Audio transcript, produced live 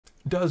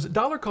Does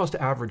dollar cost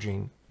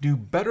averaging do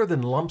better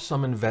than lump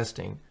sum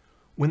investing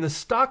when the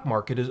stock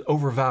market is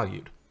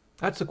overvalued?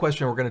 That's the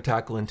question we're going to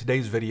tackle in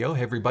today's video.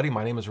 Hey everybody,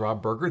 my name is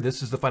Rob Berger.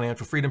 This is the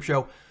Financial Freedom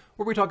Show,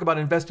 where we talk about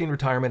investing,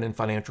 retirement, and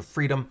financial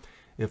freedom.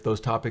 If those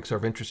topics are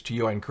of interest to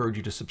you, I encourage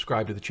you to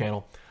subscribe to the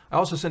channel. I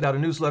also send out a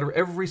newsletter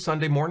every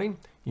Sunday morning.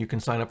 You can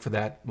sign up for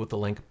that with the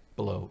link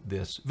below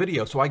this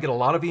video. So I get a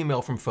lot of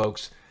email from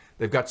folks.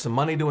 They've got some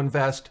money to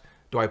invest.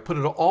 Do I put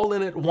it all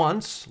in at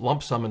once,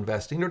 lump sum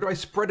investing, or do I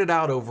spread it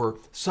out over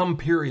some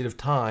period of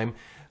time,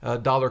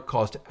 dollar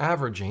cost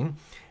averaging?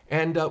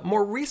 And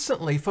more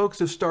recently, folks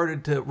have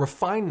started to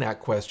refine that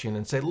question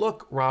and say,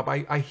 look, Rob,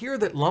 I hear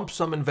that lump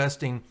sum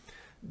investing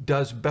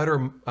does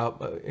better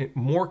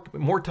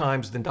more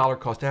times than dollar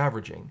cost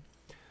averaging.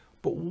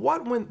 But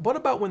what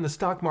about when the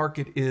stock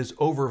market is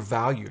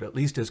overvalued, at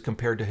least as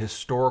compared to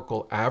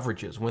historical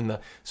averages, when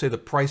say the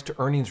price to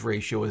earnings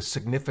ratio is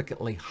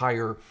significantly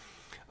higher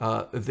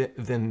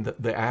than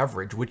the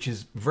average, which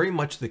is very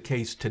much the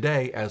case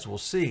today, as we'll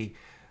see?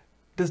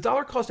 Does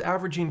dollar cost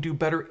averaging do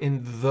better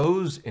in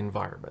those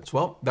environments?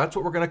 Well, that's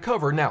what we're going to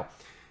cover. Now,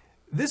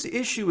 this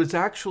issue is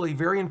actually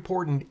very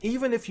important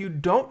even if you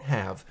don't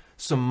have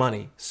some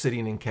money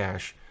sitting in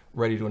cash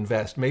ready to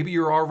invest. Maybe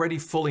you're already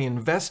fully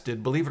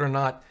invested. Believe it or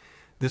not,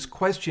 this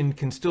question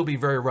can still be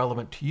very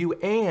relevant to you.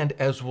 And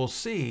as we'll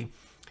see,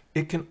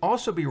 it can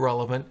also be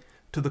relevant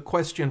to the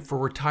question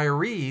for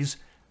retirees: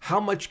 how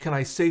much can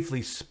I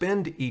safely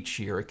spend each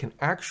year? It can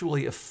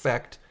actually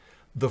affect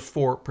the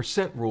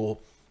 4%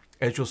 rule,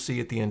 as you'll see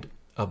at the end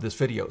of this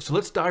video. So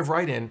let's dive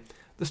right in.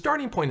 The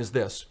starting point is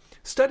this.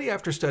 Study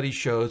after study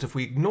shows if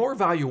we ignore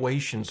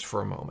valuations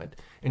for a moment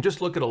and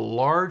just look at a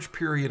large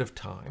period of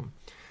time,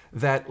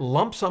 that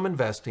lump sum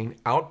investing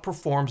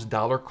outperforms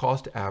dollar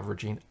cost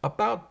averaging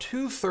about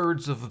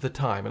 2/3 of the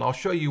time. And I'll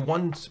show you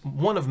one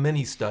of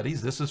many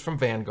studies. This is from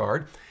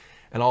Vanguard.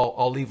 And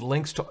I'll leave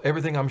links to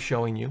everything I'm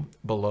showing you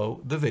below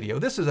the video.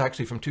 This is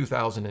actually from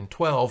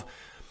 2012,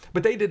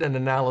 but they did an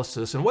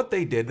analysis, and what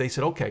they did, they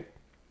said, okay,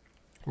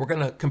 we're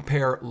going to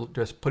compare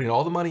just putting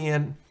all the money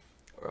in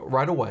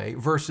right away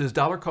versus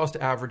dollar cost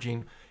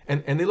averaging,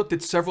 and they looked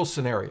at several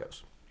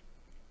scenarios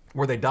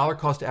where they dollar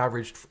cost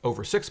averaged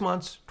over 6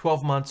 months,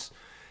 12 months,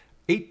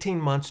 18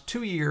 months,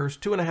 2 years,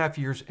 2.5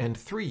 years, and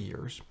 3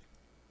 years,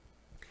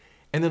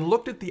 and then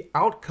looked at the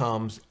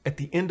outcomes at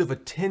the end of a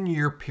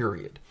 10-year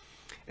period.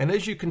 And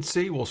as you can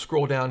see, we'll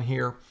scroll down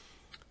here.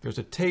 There's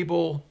a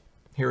table.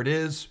 Here it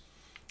is.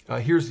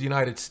 Here's the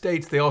United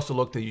States. They also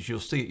looked at, as you'll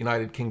see,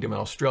 United Kingdom and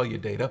Australia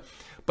data.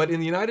 But in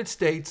the United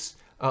States,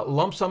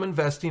 lump sum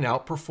investing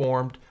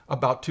outperformed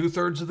about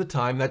 2/3 of the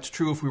time. That's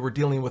true if we were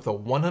dealing with a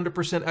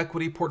 100%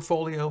 equity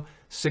portfolio,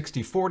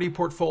 60/40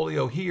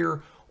 portfolio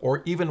here,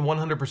 or even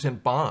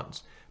 100%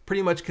 bonds.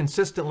 Pretty much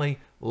consistently,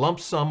 lump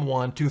sum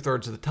won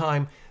 2/3 of the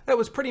time. That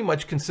was pretty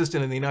much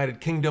consistent in the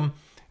United Kingdom.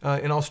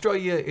 In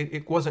Australia,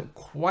 it wasn't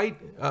quite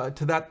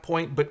to that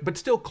point, but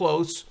still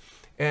close.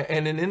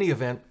 And in any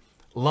event,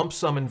 lump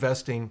sum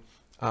investing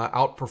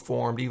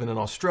outperformed, even in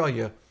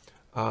Australia,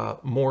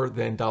 more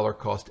than dollar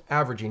cost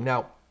averaging.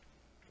 Now,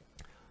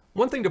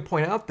 one thing to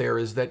point out there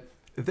is that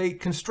they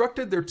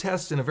constructed their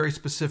tests in a very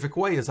specific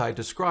way, as I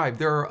described.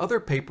 There are other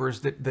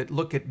papers that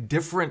look at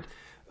different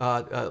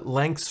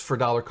lengths for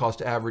dollar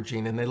cost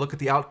averaging, and they look at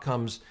the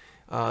outcomes.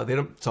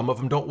 Some of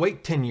them don't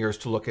wait 10 years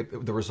to look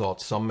at the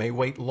results. Some may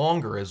wait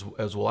longer,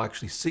 as we'll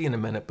actually see in a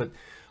minute.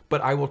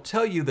 But I will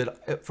tell you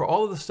that for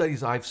all of the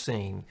studies I've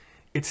seen,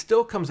 it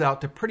still comes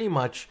out to pretty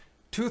much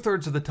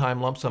 2/3 of the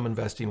time lump sum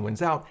investing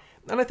wins out.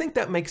 And I think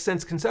that makes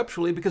sense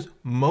conceptually because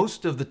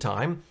most of the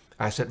time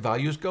asset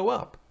values go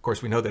up. Of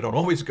course, we know they don't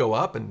always go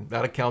up, and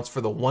that accounts for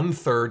the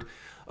 1/3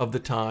 of the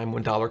time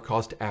when dollar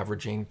cost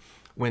averaging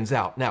wins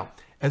out. Now,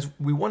 as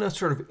we want to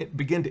sort of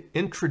begin to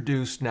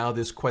introduce now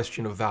this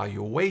question of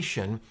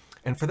valuation,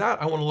 and for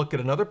that I want to look at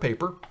another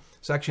paper.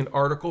 It's actually an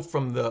article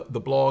from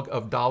the blog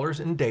of Dollars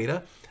and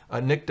Data.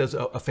 Nick does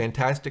a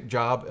fantastic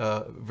job,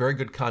 very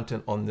good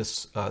content on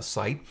this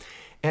site.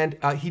 And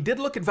he did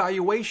look at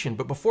valuation,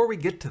 but before we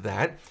get to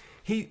that,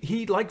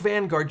 he like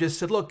Vanguard just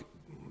said, look,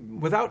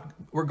 without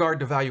regard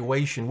to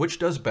valuation, which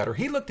does better?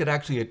 He looked at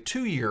actually a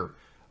 2-year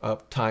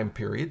time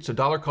period, so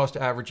dollar cost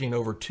averaging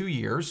over 2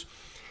 years.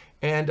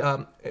 And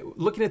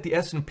looking at the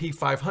S&P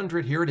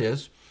 500, here it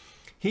is,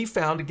 he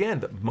found again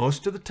that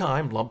most of the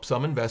time lump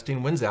sum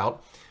investing wins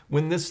out.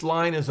 When this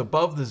line is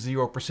above the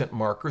 0%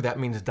 marker, that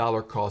means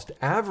dollar cost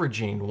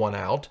averaging won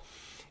out.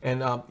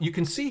 And you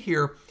can see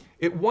here,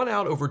 it won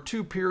out over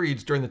 2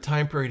 periods during the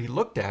time period he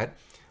looked at.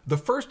 The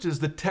first is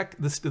the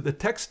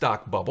tech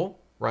stock bubble,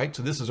 right?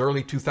 So this is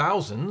early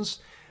 2000s,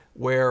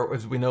 where,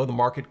 as we know, the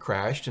market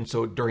crashed. And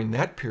so during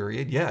that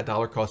period, yeah,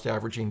 dollar cost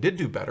averaging did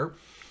do better.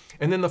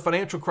 And then the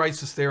financial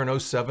crisis there in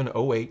 07,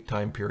 08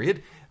 time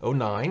period,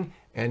 09,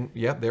 and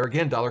yeah, there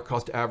again, dollar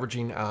cost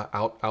averaging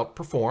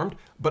outperformed.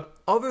 But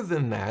other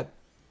than that,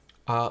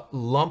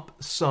 lump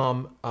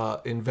sum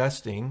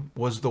investing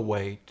was the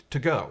way to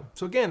go.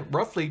 So again,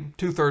 roughly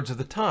 2/3 of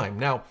the time.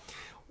 Now,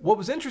 what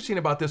was interesting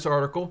about this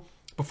article,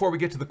 before we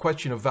get to the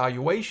question of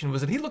valuation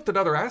was that he looked at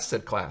other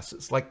asset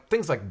classes, like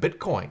things like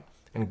Bitcoin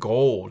and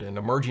gold and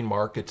emerging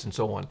markets and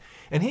so on.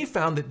 And he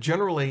found that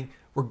generally,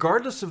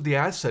 regardless of the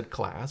asset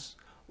class,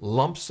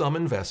 lump sum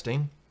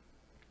investing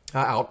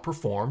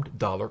outperformed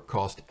dollar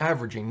cost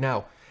averaging.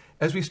 Now,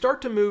 as we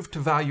start to move to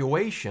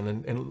valuation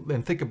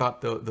and think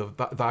about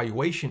the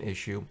valuation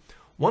issue,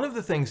 one of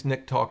the things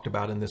Nick talked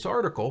about in this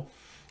article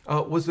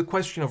was the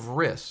question of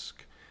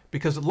risk,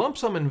 because lump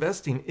sum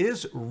investing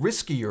is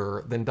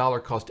riskier than dollar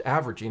cost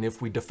averaging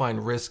if we define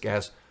risk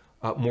as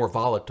more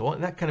volatile.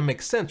 And that kind of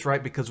makes sense,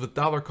 right? Because with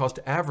dollar cost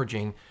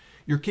averaging,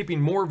 you're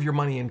keeping more of your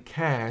money in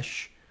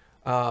cash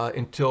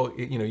until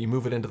you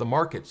move it into the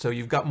market. So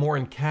you've got more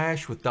in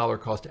cash with dollar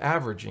cost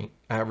averaging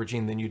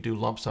than you do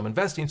lump sum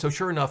investing. So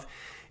sure enough,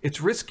 it's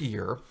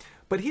riskier.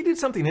 But he did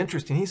something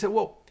interesting. He said,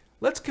 well,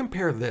 let's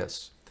compare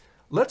this.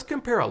 Let's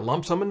compare a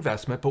lump sum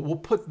investment, but we'll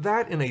put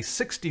that in a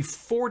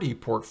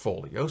 60-40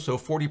 portfolio, so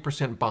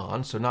 40%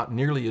 bonds, so not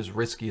nearly as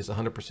risky as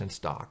 100%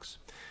 stocks.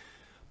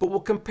 But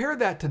we'll compare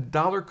that to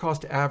dollar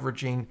cost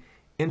averaging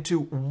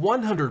into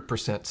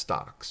 100%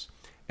 stocks.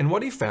 And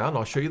what he found,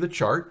 I'll show you the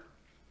chart.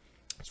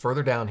 It's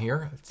further down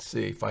here. Let's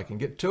see if I can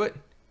get to it.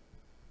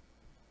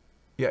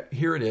 Yeah,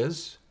 here it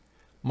is.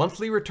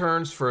 Monthly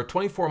returns for a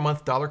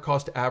 24-month dollar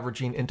cost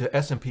averaging into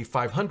S&P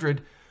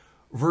 500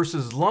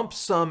 versus lump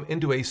sum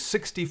into a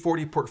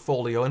 60-40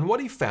 portfolio. And what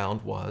he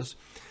found was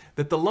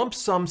that the lump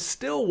sum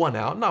still won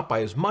out, not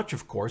by as much,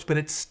 of course, but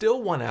it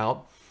still won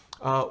out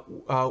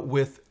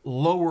with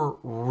lower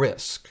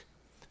risk.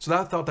 So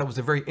I thought that was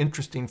a very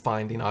interesting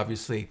finding.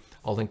 Obviously,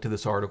 I'll link to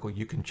this article.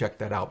 You can check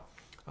that out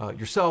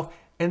yourself.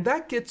 And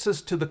that gets us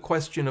to the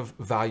question of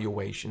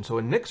valuation. So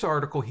in Nick's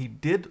article, he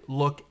did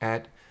look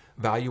at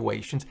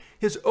valuations.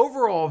 His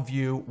overall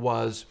view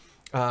was,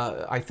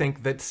 I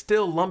think, that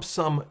still lump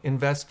sum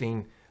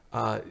investing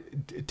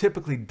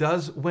typically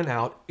does win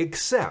out,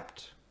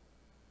 except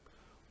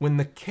when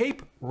the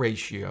CAPE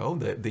ratio,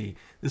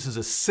 this is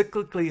a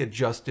cyclically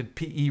adjusted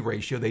PE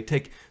ratio. They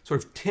take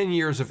sort of 10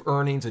 years of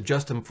earnings,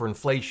 adjust them for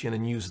inflation,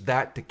 and use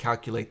that to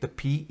calculate the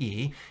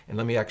PE. And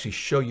let me actually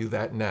show you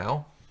that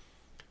now.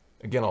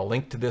 Again, I'll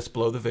link to this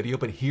below the video,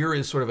 but here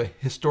is sort of a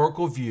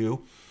historical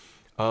view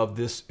of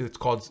this. It's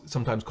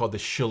sometimes called the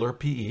Shiller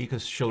PE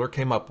because Shiller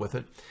came up with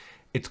it.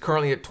 It's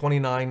currently at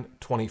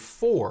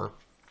 29.24.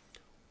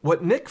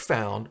 What Nick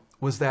found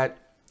was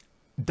that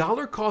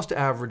dollar cost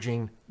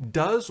averaging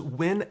does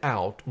win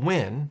out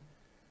when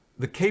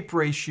the CAPE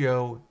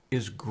ratio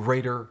is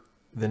greater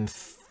than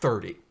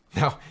 30.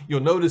 Now,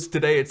 you'll notice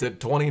today it's at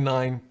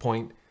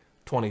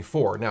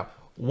 29.24. Now,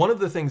 one of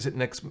the things that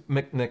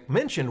Nick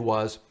mentioned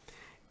was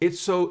it's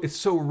so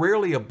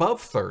rarely above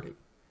 30.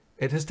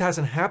 It just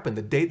hasn't happened.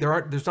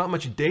 There's not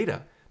much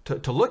data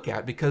to look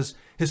at because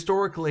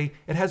historically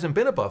it hasn't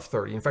been above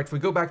 30. In fact, if we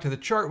go back to the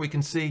chart, we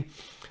can see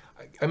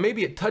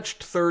maybe it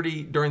touched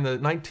 30 during the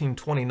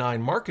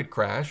 1929 market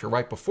crash or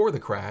right before the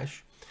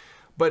crash.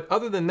 But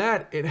other than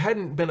that, it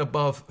hadn't been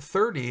above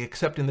 30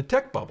 except in the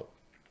tech bubble.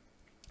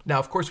 Now,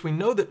 of course, we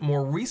know that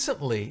more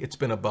recently it's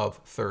been above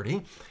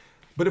 30.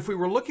 But if we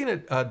were looking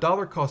at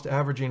dollar cost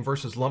averaging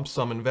versus lump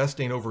sum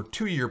investing over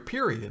 2-year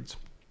periods,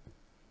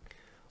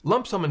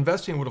 lump sum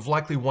investing would have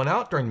likely won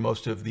out during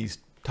most of these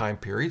time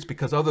periods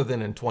because other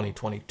than in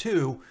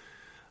 2022,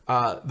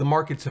 the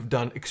markets have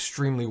done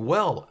extremely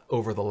well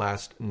over the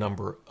last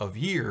number of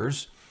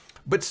years.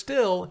 But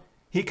still,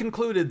 he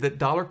concluded that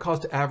dollar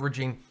cost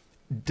averaging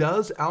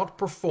does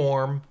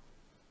outperform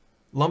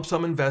lump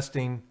sum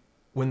investing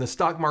when the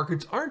stock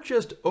markets aren't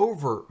just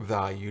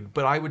overvalued,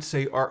 but I would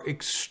say are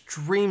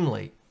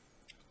extremely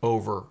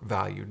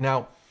overvalued.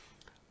 Now,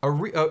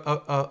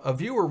 a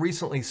viewer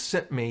recently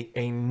sent me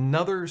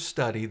another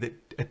study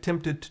that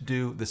attempted to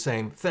do the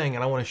same thing,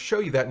 and I want to show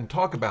you that and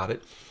talk about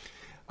it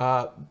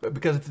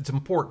because it's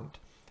important.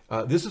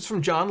 This is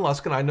from John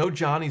Luskin. I know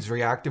John. He's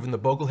very active in the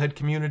Boglehead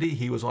community.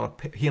 He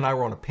and I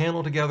were on a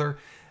panel together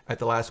at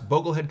the last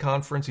Boglehead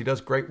conference. He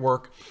does great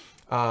work.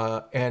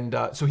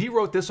 So he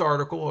wrote this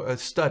article, a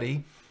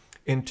study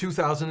in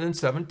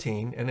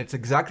 2017, and it's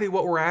exactly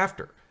what we're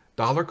after.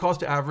 Dollar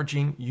cost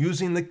averaging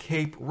using the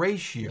CAPE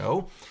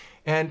ratio.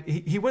 And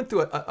he went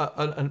through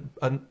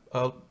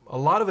a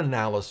lot of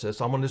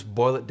analysis. I'm going to just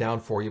boil it down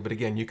for you. But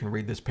again, you can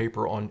read this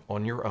paper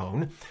on your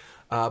own.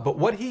 But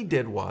what he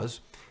did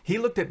was he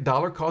looked at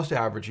dollar cost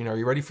averaging. Are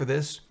you ready for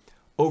this?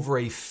 Over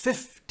a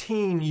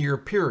 15-year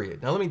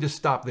period. Now, let me just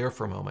stop there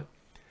for a moment.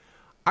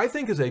 I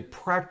think as a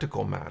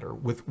practical matter,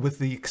 with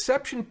the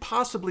exception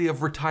possibly of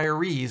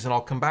retirees, and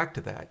I'll come back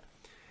to that,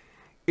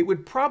 it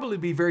would probably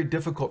be very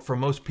difficult for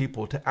most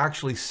people to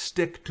actually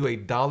stick to a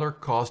dollar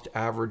cost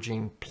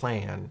averaging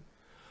plan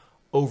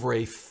over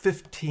a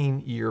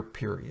 15-year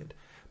period.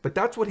 But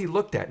that's what he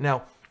looked at.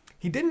 Now,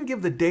 he didn't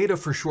give the data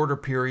for shorter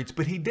periods,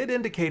 but he did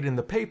indicate in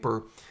the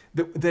paper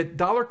that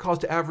dollar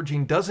cost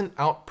averaging doesn't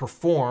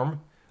outperform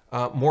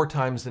more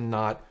times than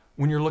not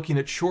when you're looking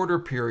at shorter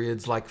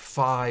periods like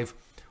 5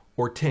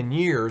 or 10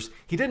 years.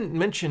 He didn't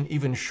mention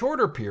even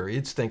shorter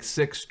periods, think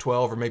 6,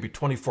 12, or maybe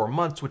 24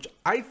 months, which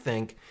I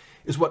think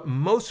is what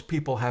most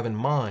people have in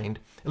mind,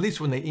 at least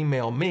when they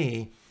email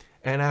me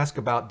and ask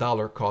about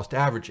dollar cost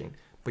averaging.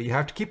 But you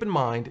have to keep in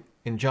mind,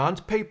 in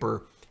John's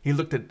paper, he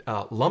looked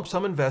at lump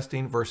sum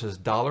investing versus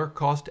dollar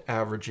cost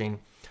averaging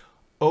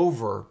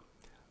over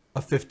a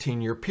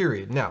 15-year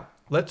period. Now,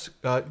 let's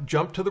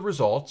jump to the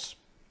results.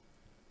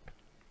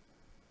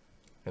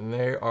 And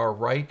they are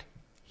right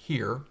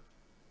here.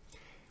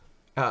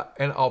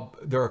 There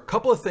are a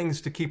couple of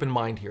things to keep in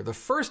mind here. The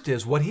first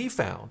is what he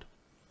found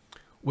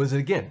was,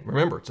 again,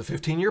 remember, it's a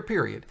 15-year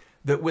period,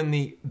 that when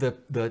the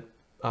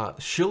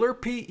Shiller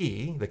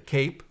PE, the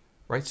CAPE,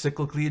 right,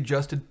 cyclically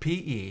adjusted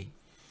PE,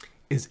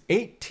 is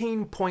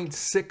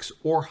 18.6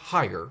 or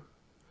higher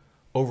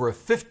over a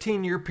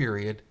 15-year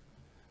period,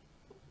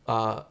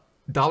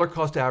 dollar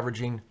cost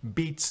averaging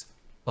beats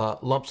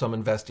lump sum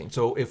investing.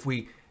 So if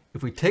we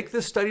take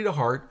this study to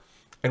heart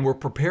and we're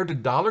prepared to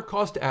dollar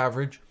cost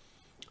average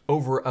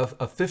over a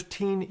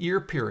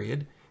 15-year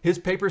period, his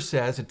paper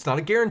says it's not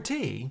a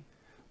guarantee,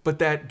 but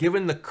that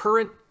given the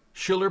current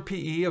Shiller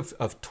PE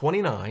of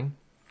 29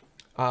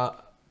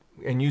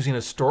 and using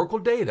historical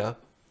data,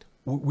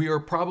 we are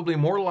probably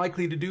more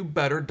likely to do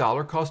better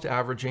dollar cost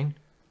averaging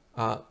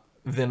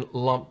than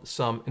lump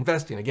sum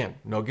investing. Again,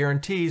 no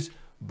guarantees,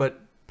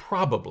 but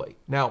probably.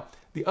 Now,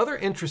 the other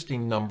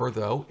interesting number,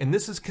 though, and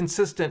this is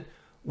consistent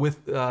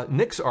with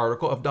Nick's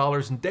article of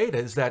Dollars and Data,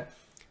 is that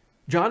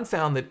John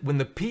found that when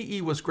the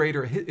PE was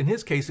greater, in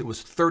his case it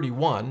was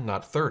 31,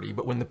 not 30,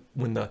 but when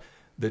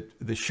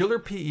the Shiller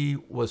PE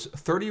was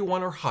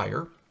 31 or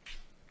higher,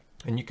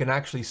 and you can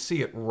actually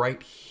see it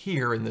right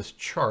here in this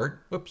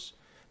chart, whoops,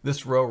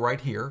 this row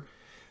right here,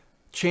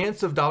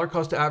 chance of dollar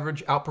cost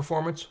average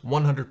outperformance,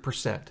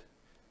 100%.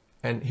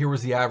 And here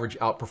was the average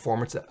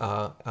outperformance,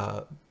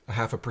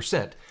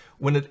 0.5%.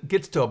 When it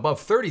gets to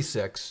above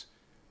 36,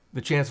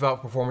 the chance of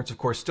outperformance, of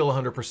course, still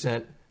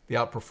 100%, the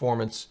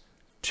outperformance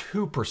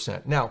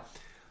 2%. Now,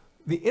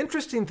 the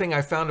interesting thing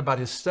I found about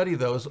his study,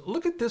 though, is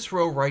look at this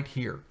row right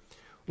here.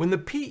 When the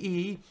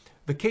PE,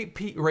 the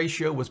CAPE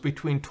ratio, was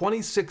between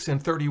 26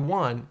 and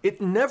 31,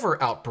 it never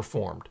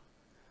outperformed.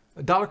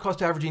 Dollar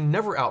cost averaging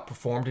never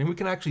outperformed, and we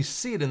can actually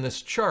see it in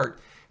this chart.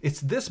 It's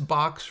this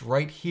box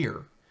right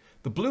here.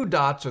 The blue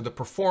dots are the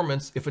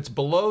performance. If it's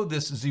below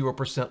this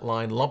 0%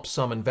 line, lump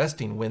sum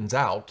investing wins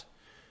out.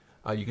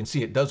 You can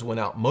see it does win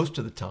out most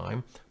of the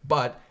time,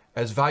 but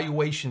as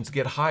valuations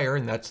get higher,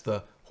 and that's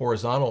the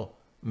horizontal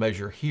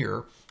measure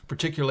here,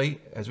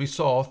 particularly as we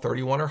saw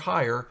 31 or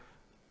higher,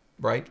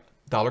 right?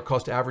 Dollar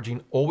cost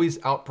averaging always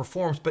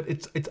outperforms, but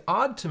it's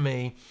odd to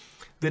me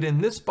that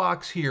in this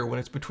box here, when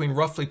it's between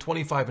roughly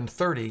 25 and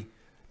 30,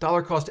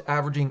 dollar cost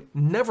averaging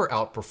never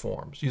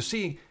outperforms. You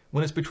see,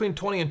 when it's between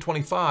 20 and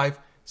 25,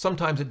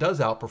 sometimes it does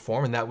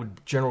outperform, and that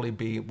would generally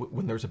be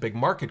when there's a big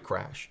market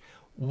crash.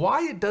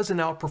 Why it doesn't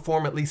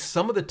outperform at least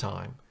some of the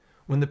time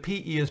when the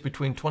PE is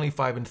between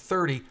 25 and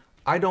 30,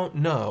 I don't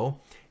know.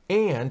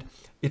 And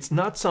it's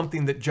not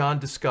something that John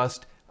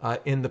discussed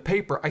in the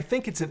paper. I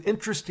think it's an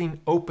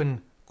interesting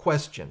open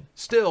question.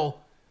 Still,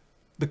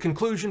 the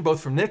conclusion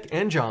both from Nick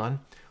and John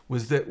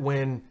was that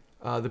when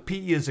the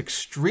PE is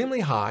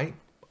extremely high,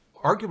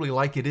 arguably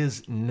like it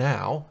is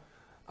now,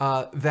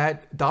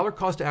 that dollar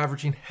cost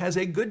averaging has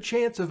a good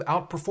chance of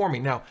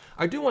outperforming. Now,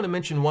 I do want to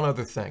mention one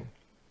other thing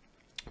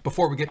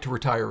before we get to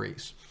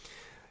retirees.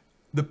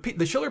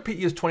 The Shiller PE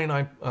is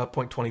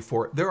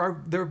 29.24.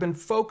 There have been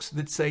folks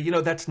that say, you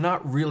know, that's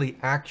not really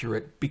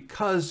accurate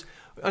because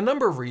a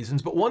number of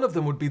reasons, but one of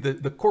them would be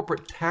the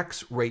corporate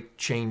tax rate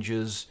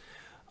changes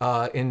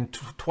in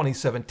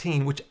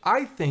 2017, which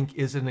I think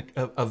is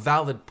a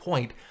valid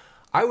point.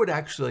 I would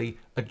actually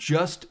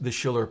adjust the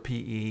Shiller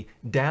PE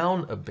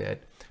down a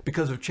bit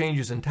because of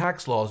changes in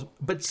tax laws,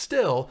 but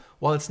still,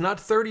 while it's not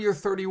 30 or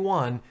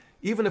 31,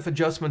 even if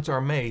adjustments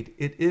are made,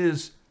 it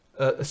is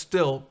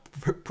still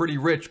pretty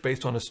rich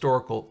based on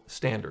historical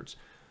standards.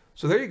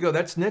 So there you go.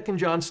 That's Nick and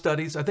John's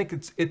studies. I think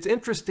it's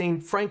interesting.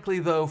 Frankly,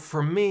 though,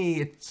 for me,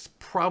 it's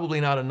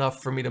probably not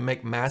enough for me to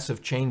make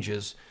massive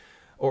changes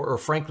or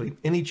frankly,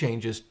 any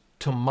changes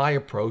to my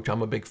approach.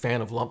 I'm a big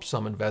fan of lump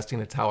sum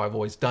investing. It's how I've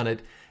always done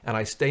it. And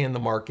I stay in the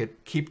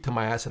market, keep to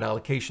my asset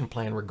allocation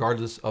plan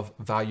regardless of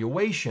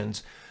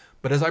valuations.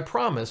 But as I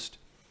promised,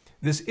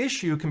 this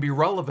issue can be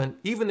relevant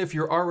even if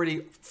you're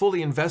already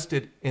fully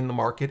invested in the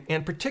market,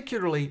 and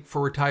particularly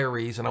for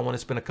retirees. And I want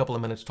to spend a couple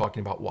of minutes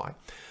talking about why.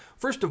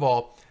 First of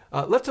all,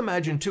 let's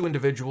imagine two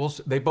individuals.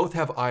 They both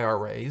have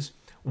IRAs.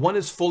 One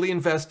is fully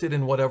invested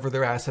in whatever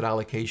their asset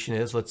allocation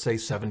is, let's say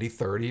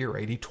 70-30 or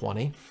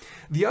 80-20.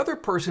 The other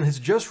person has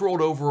just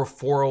rolled over a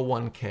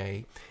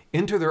 401k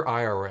into their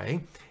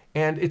IRA,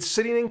 and it's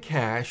sitting in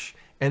cash,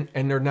 and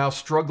they're now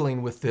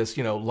struggling with this,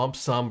 you know, lump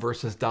sum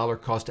versus dollar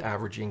cost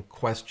averaging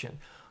question.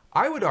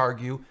 I would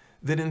argue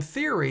that in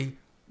theory,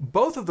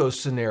 both of those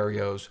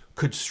scenarios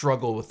could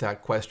struggle with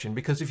that question,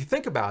 because if you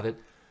think about it,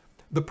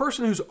 the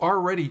person who's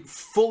already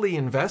fully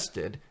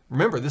invested,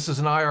 remember, this is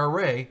an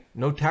IRA,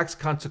 no tax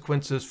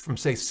consequences from,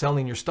 say,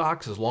 selling your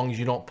stocks as long as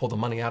you don't pull the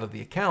money out of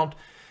the account.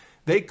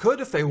 They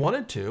could, if they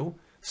wanted to,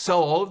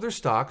 sell all of their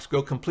stocks,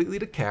 go completely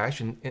to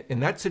cash, and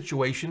in that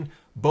situation,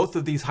 Both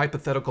of these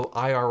hypothetical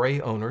IRA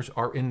owners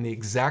are in the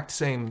exact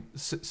same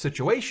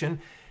situation,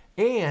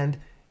 and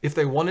if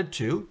they wanted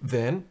to,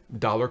 then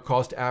dollar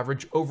cost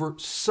average over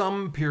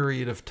some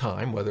period of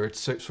time, whether it's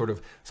sort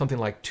of something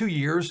like 2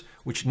 years,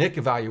 which Nick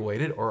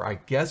evaluated, or I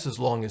guess as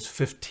long as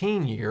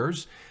 15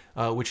 years,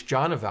 which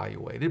John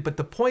evaluated. But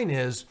the point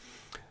is,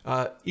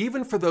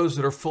 even for those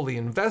that are fully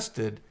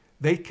invested,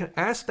 they can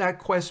ask that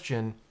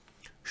question,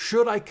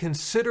 should I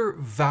consider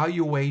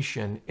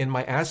valuation in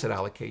my asset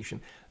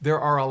allocation?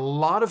 There are a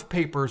lot of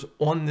papers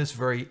on this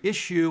very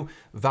issue,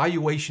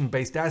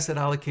 valuation-based asset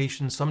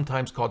allocation,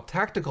 sometimes called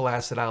tactical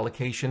asset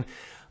allocation.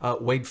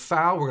 Wade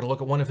Pfau, we're going to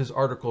look at one of his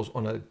articles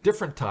on a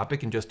different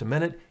topic in just a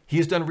minute.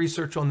 He's done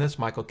research on this.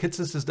 Michael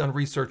Kitces has done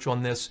research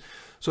on this.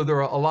 So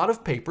there are a lot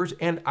of papers,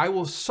 and I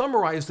will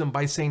summarize them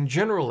by saying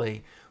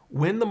generally,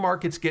 when the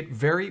markets get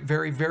very,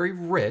 very, very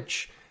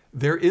rich,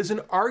 there is an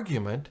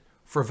argument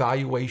for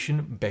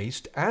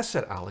valuation-based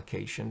asset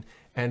allocation.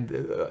 And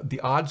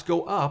the odds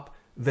go up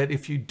that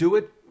if you do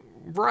it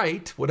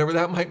right, whatever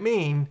that might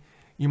mean,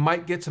 you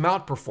might get some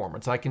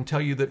outperformance. I can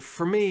tell you that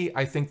for me,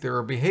 I think there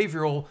are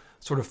behavioral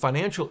sort of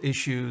financial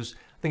issues.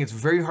 I think it's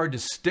very hard to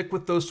stick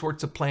with those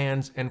sorts of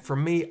plans. And for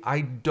me,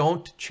 I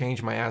don't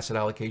change my asset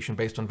allocation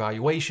based on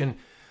valuation.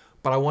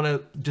 But I want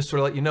to just sort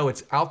of let you know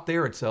it's out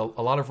there. It's a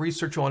lot of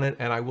research on it,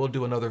 and I will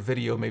do another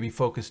video maybe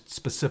focused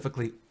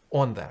specifically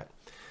on that.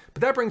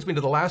 But that brings me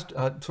to the last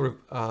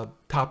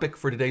topic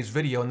for today's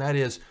video, and that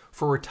is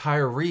for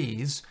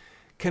retirees.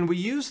 Can we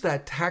use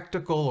that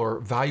tactical or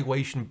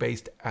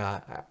valuation-based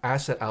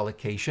asset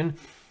allocation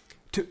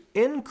to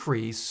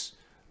increase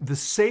the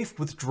safe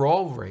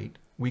withdrawal rate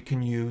we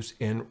can use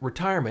in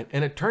retirement?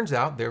 And it turns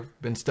out there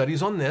have been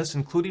studies on this,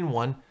 including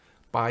one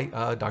by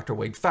Dr.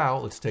 Wade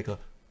Pfau. Let's take a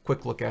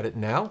quick look at it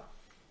now.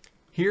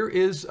 Here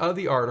is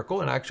the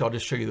article, and actually I'll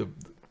just show you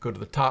go to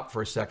the top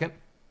for a second.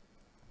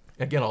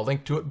 Again, I'll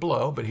link to it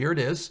below, but here it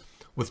is.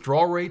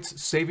 Withdrawal rates,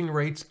 saving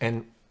rates,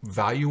 and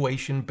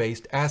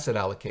valuation-based asset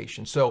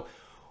allocation. So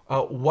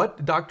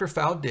what Dr.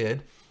 Pfau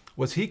did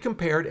was he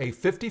compared a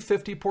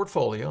 50-50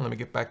 portfolio. Let me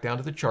get back down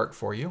to the chart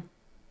for you.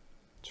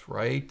 It's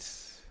right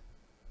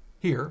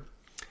here.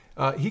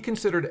 He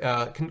compared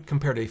a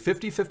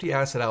 50-50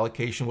 asset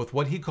allocation with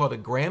what he called a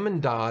Graham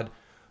and Dodd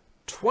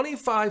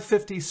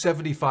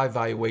 25-50-75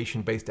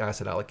 valuation-based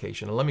asset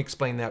allocation. And let me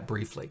explain that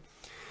briefly.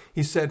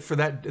 He said for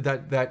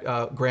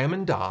that Graham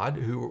and Dodd,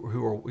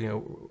 who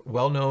are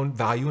well-known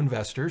value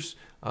investors,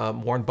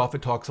 Warren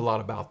Buffett talks a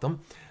lot about them.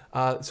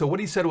 So what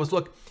he said was,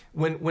 look,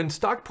 when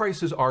stock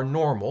prices are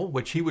normal,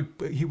 which he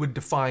would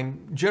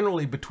define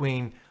generally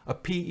between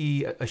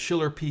a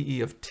Shiller PE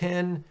of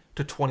 10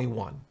 to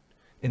 21,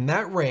 in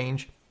that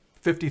range,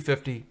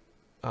 50-50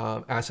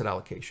 asset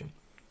allocation.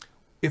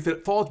 If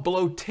it falls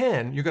below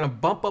 10, you're going to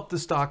bump up the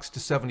stocks to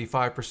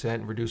 75%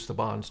 and reduce the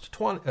bonds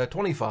to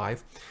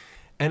 25.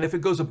 And if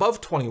it goes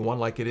above 21,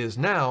 like it is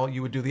now,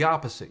 you would do the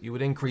opposite. You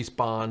would increase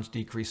bonds,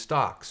 decrease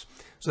stocks.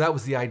 So that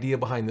was the idea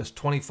behind this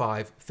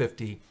 25,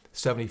 50,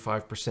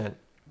 75%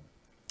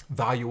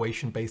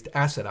 valuation-based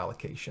asset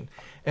allocation.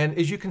 And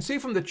as you can see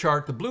from the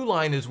chart, the blue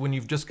line is when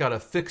you've just got a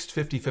fixed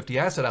 50-50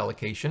 asset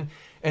allocation,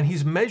 and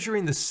he's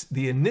measuring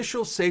the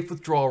initial safe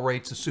withdrawal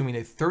rates, assuming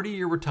a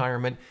 30-year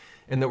retirement,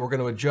 and that we're going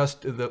to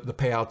adjust the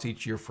payouts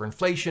each year for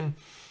inflation.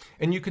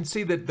 And you can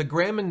see that the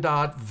Graham and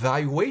Dodd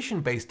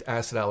valuation-based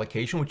asset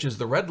allocation, which is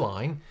the red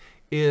line,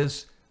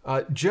 is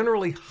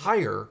generally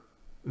higher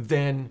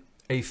than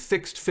a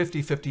fixed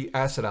 50-50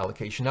 asset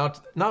allocation. Now,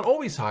 it's not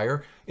always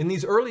higher. In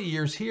these early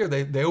years here,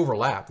 they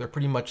overlap. They're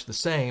pretty much the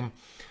same.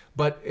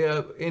 But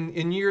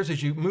in years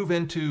as you move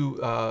into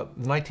the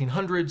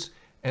 1900s,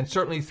 and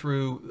certainly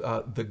through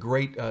the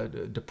Great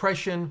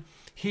Depression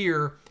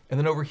here, and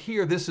then over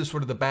here, this is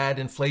sort of the bad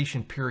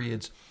inflation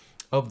periods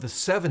of the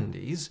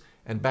 70s,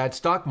 and bad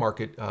stock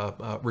market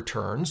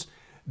returns.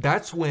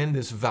 That's when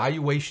this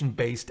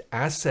valuation-based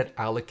asset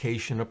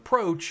allocation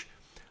approach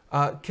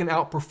can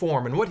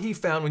outperform. And what he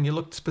found when you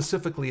looked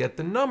specifically at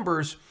the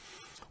numbers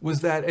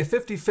was that a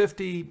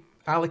 50-50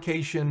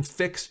 allocation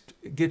fixed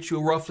gets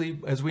you roughly,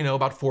 as we know,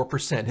 about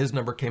 4%. His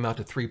number came out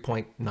to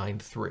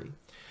 3.93.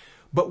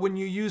 But when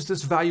you use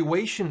this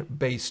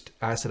valuation-based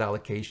asset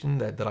allocation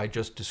that I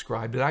just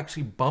described, it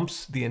actually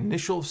bumps the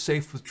initial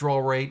safe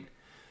withdrawal rate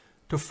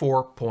to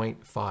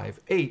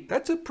 4.58.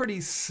 That's a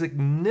pretty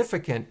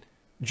significant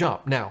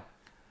jump. Now,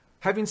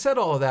 having said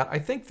all of that, I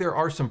think there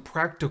are some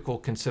practical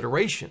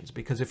considerations,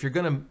 because if you're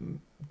going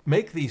to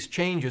make these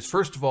changes,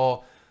 first of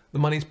all, the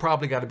money's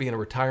probably got to be in a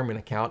retirement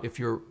account. If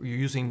you're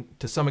using,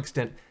 to some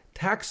extent,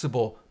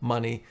 taxable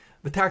money,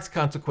 the tax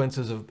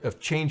consequences of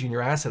changing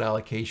your asset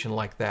allocation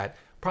like that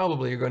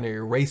probably are going to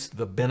erase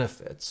the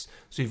benefits.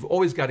 So you've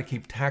always got to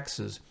keep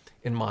taxes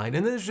in mind.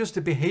 And there's just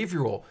a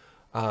behavioral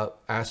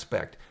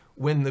aspect.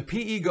 When the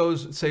PE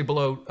goes, say,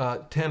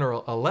 below 10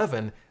 or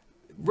 11,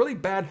 really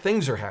bad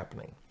things are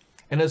happening.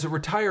 And as a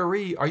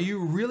retiree, are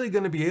you really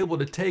going to be able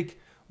to take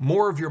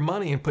more of your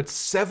money and put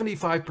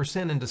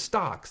 75% into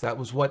stocks? That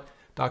was what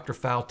Dr.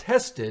 Pfau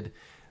tested.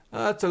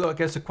 So I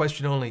guess a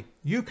question only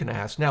you can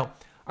ask. Now,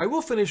 I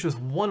will finish with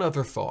one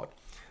other thought.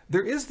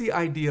 there is the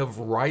idea of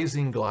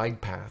rising glide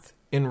path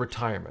in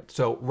retirement.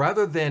 So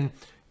rather than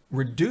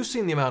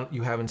reducing the amount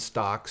you have in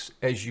stocks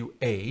as you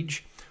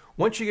age,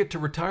 once you get to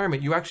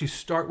retirement, you actually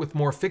start with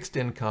more fixed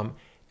income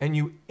and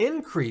you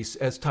increase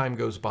as time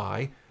goes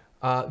by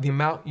the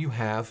amount you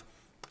have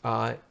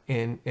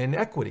in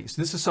equities.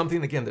 This is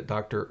something, again, that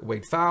Dr.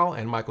 Wade Pfau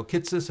and Michael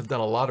Kitces have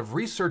done a lot of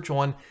research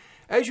on.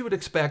 As you would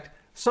expect,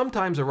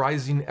 sometimes a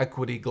rising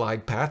equity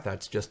glide path,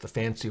 that's just the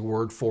fancy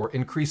word for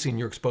increasing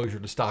your exposure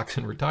to stocks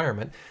in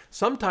retirement.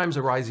 Sometimes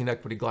a rising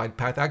equity glide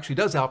path actually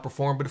does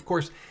outperform, but of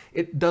course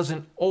it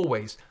doesn't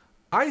always.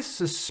 I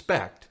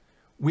suspect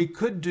we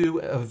could do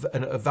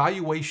an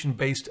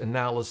evaluation-based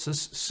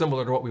analysis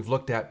similar to what we've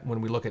looked at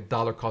when we look at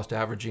dollar cost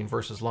averaging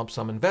versus lump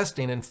sum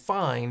investing and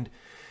find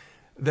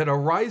that a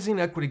rising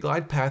equity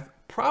glide path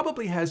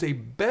probably has a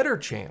better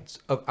chance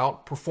of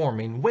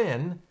outperforming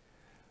when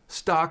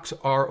stocks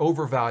are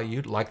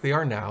overvalued like they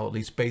are now, at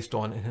least based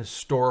on an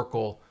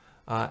historical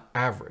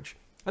average.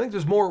 I think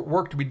there's more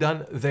work to be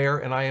done there,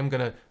 and I am going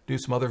to do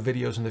some other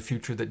videos in the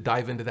future that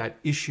dive into that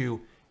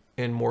issue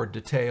in more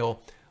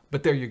detail.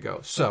 But there you go.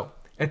 So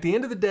at the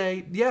end of the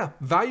day, yeah,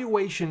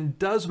 valuation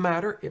does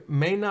matter. It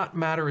may not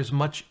matter as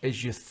much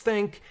as you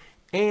think,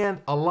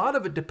 and a lot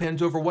of it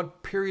depends over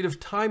what period of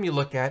time you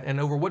look at and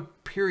over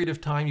what period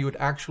of time you would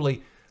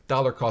actually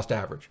dollar cost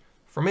average.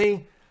 For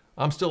me,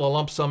 I'm still a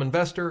lump sum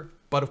investor,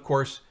 but of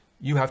course,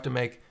 you have to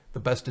make the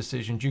best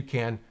decisions you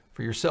can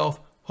for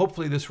yourself.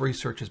 Hopefully this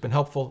research has been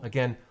helpful.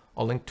 Again,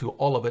 I'll link to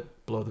all of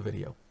it below the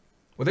video.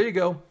 Well, there you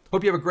go.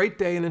 Hope you have a great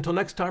day, and until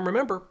next time,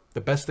 remember, the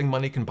best thing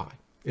money can buy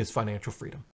is financial freedom.